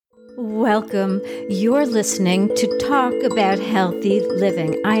Welcome. You're listening to Talk About Healthy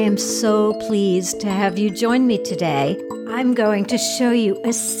Living. I am so pleased to have you join me today. I'm going to show you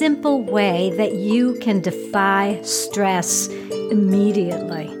a simple way that you can defy stress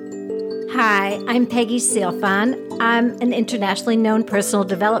immediately. Hi, I'm Peggy Silfan. I'm an internationally known personal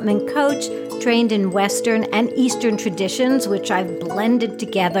development coach, trained in Western and Eastern traditions, which I've blended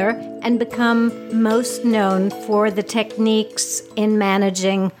together and become most known for the techniques in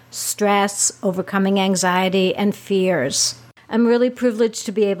managing stress, overcoming anxiety, and fears. I'm really privileged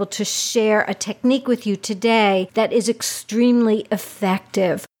to be able to share a technique with you today that is extremely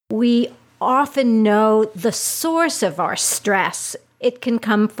effective. We often know the source of our stress. It can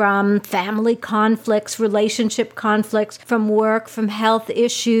come from family conflicts, relationship conflicts, from work, from health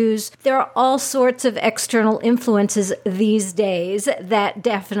issues. There are all sorts of external influences these days that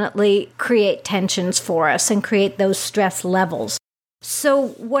definitely create tensions for us and create those stress levels. So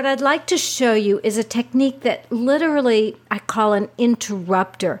what I'd like to show you is a technique that literally I call an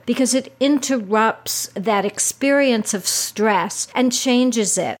interrupter, because it interrupts that experience of stress and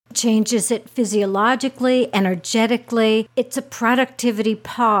changes it physiologically, energetically. It's a productivity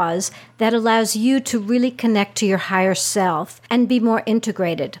pause that allows you to really connect to your higher self and be more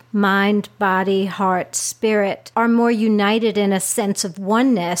integrated. Mind, body, heart, spirit are more united in a sense of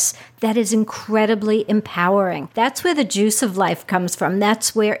oneness that is incredibly empowering. That's where the juice of life comes from.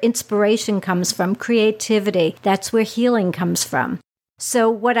 That's where inspiration comes from, creativity. That's where healing comes from. So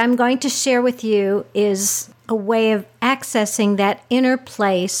what I'm going to share with you is a way of accessing that inner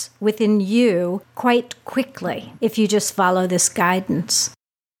place within you quite quickly if you just follow this guidance.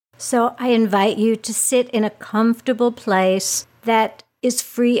 So I invite you to sit in a comfortable place that is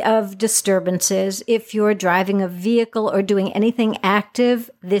free of disturbances. If you're driving a vehicle or doing anything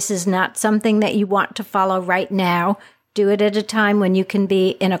active, this is not something that you want to follow right now. Do it at a time when you can be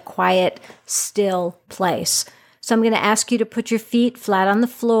in a quiet, still place. So I'm going to ask you to put your feet flat on the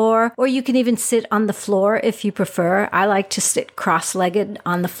floor, or you can even sit on the floor if you prefer. I like to sit cross-legged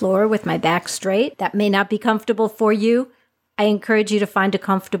on the floor with my back straight. That may not be comfortable for you. I encourage you to find a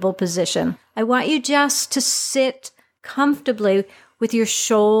comfortable position. I want you just to sit comfortably with your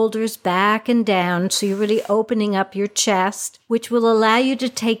shoulders back and down, so you're really opening up your chest, which will allow you to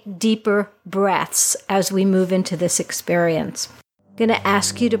take deeper breaths as we move into this experience. I'm going to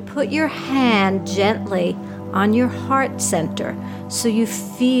ask you to put your hand gently on your heart center so you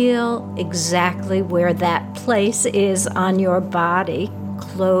feel exactly where that place is on your body.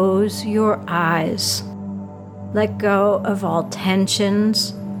 Close your eyes. Let go of all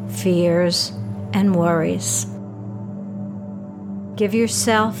tensions, fears, and worries. Give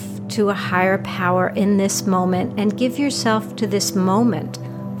yourself to a higher power in this moment, and give yourself to this moment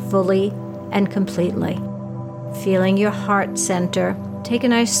fully and completely. Feeling your heart center, take a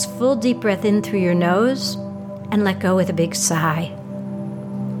nice full deep breath in through your nose and let go with a big sigh.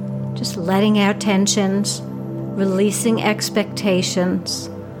 Just letting out tensions, releasing expectations,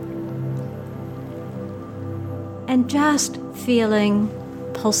 and just feeling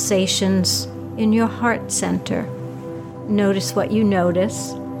pulsations in your heart center. Notice what you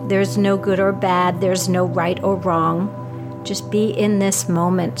notice. There's no good or bad. There's no right or wrong. Just be in this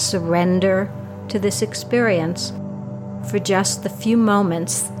moment. Surrender to this experience for just the few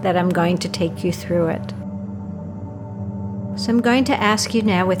moments that I'm going to take you through it. So I'm going to ask you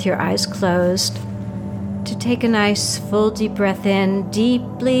now, with your eyes closed, to take a nice full deep breath in,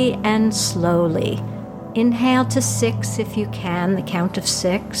 deeply and slowly. Inhale to 6 if you can, the count of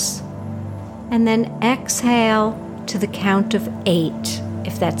 6. And then exhale to the count of 8,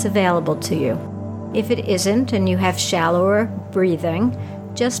 if that's available to you. If it isn't and you have shallower breathing,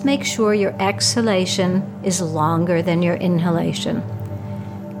 just make sure your exhalation is longer than your inhalation.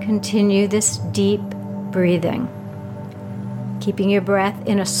 Continue this deep breathing, keeping your breath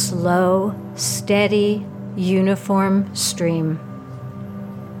in a slow, steady, uniform stream.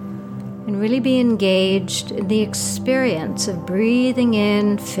 And really be engaged in the experience of breathing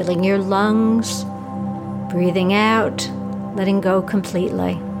in, filling your lungs, breathing out, letting go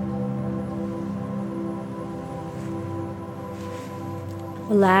completely.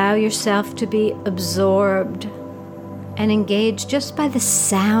 Allow yourself to be absorbed and engaged just by the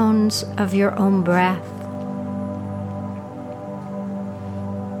sounds of your own breath.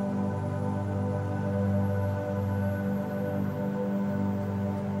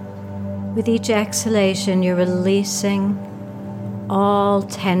 With each exhalation, you're releasing all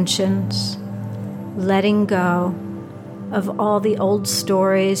tensions, letting go of all the old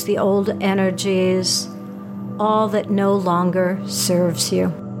stories, the old energies, all that no longer serves you.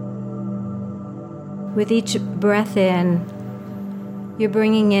 With each breath in, You're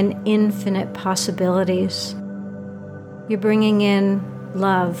bringing in infinite possibilities. You're bringing in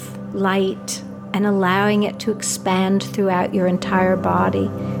love, light, and allowing it to expand throughout your entire body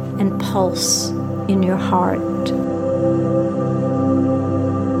and pulse in your heart.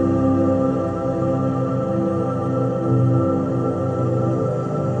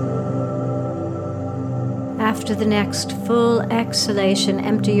 After the next full exhalation,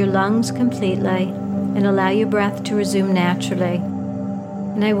 empty your lungs completely and allow your breath to resume naturally.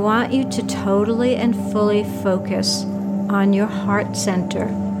 And I want you to totally and fully focus on your heart center.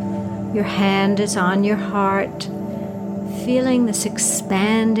 Your hand is on your heart, feeling this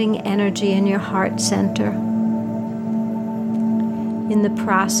expanding energy in your heart center. In the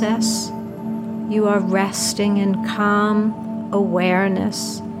process, you are resting in calm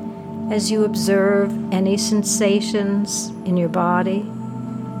awareness as you observe any sensations in your body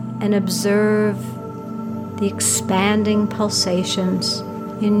and observe the expanding pulsations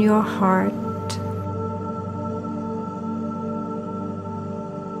in your heart.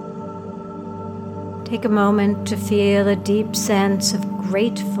 Take a moment to feel a deep sense of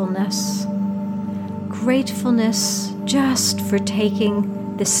gratefulness. Gratefulness just for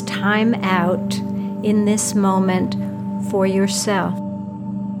taking this time out in this moment for yourself,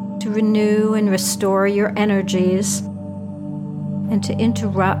 to renew and restore your energies and to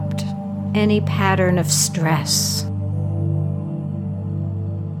interrupt any pattern of stress.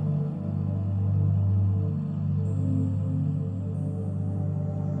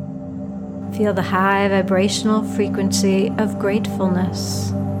 Feel the high vibrational frequency of gratefulness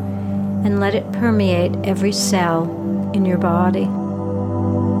and let it permeate every cell in your body.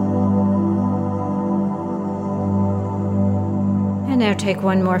 And now take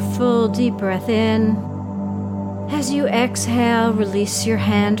one more full deep breath in. As you exhale, release your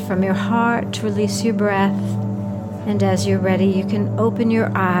hand from your heart, release your breath. And as you're ready, you can open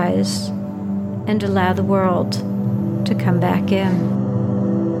your eyes and allow the world to come back in.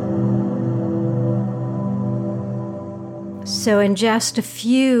 So in just a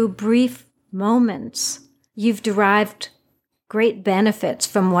few brief moments, you've derived great benefits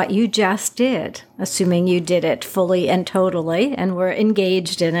from what you just did, assuming you did it fully and totally and were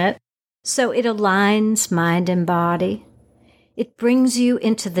engaged in it. So it aligns mind and body. It brings you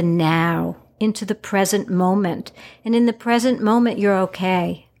into the now, into the present moment. And in the present moment, you're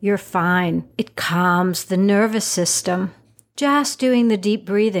okay. You're fine. It calms the nervous system. Just doing the deep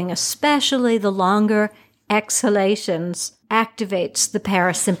breathing, especially the longer exhalations, activates the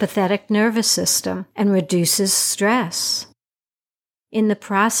parasympathetic nervous system and reduces stress. In the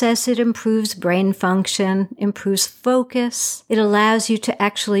process, it improves brain function, improves focus. It allows you to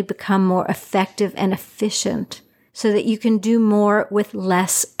actually become more effective and efficient so that you can do more with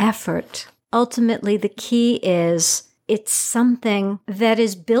less effort. Ultimately, the key is it's something that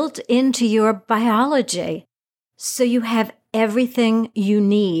is built into your biology. So you have everything you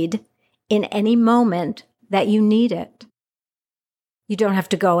need in any moment that you need it. You don't have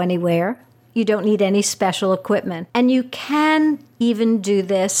to go anywhere. You don't need any special equipment. And you can even do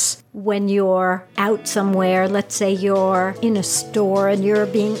this when you're out somewhere. Let's say you're in a store and you're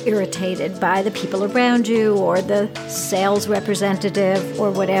being irritated by the people around you or the sales representative or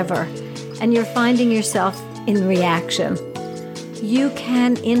whatever, and you're finding yourself in reaction. You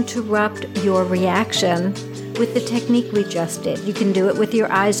can interrupt your reaction with the technique we just did. You can do it with your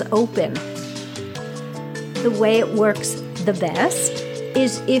eyes open. The way it works the best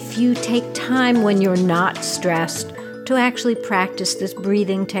is if you take time when you're not stressed to actually practice this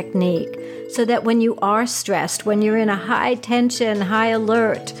breathing technique so that when you are stressed, when you're in a high tension, high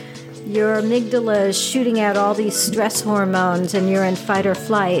alert, your amygdala is shooting out all these stress hormones and you're in fight or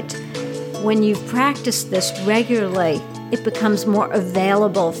flight, when you've practiced this regularly, it becomes more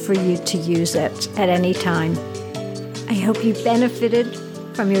available for you to use it at any time. I hope you benefited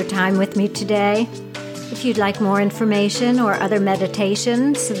from your time with me today. If you'd like more information or other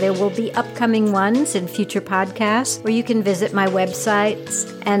meditations, there will be upcoming ones in future podcasts where you can visit my websites,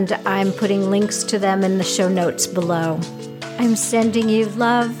 and I'm putting links to them in the show notes below. I'm sending you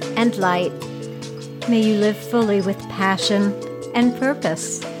love and light. May you live fully with passion and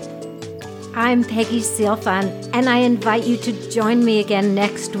purpose. I'm Peggy Sealfan, and I invite you to join me again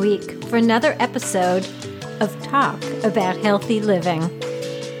next week for another episode of Talk About Healthy Living.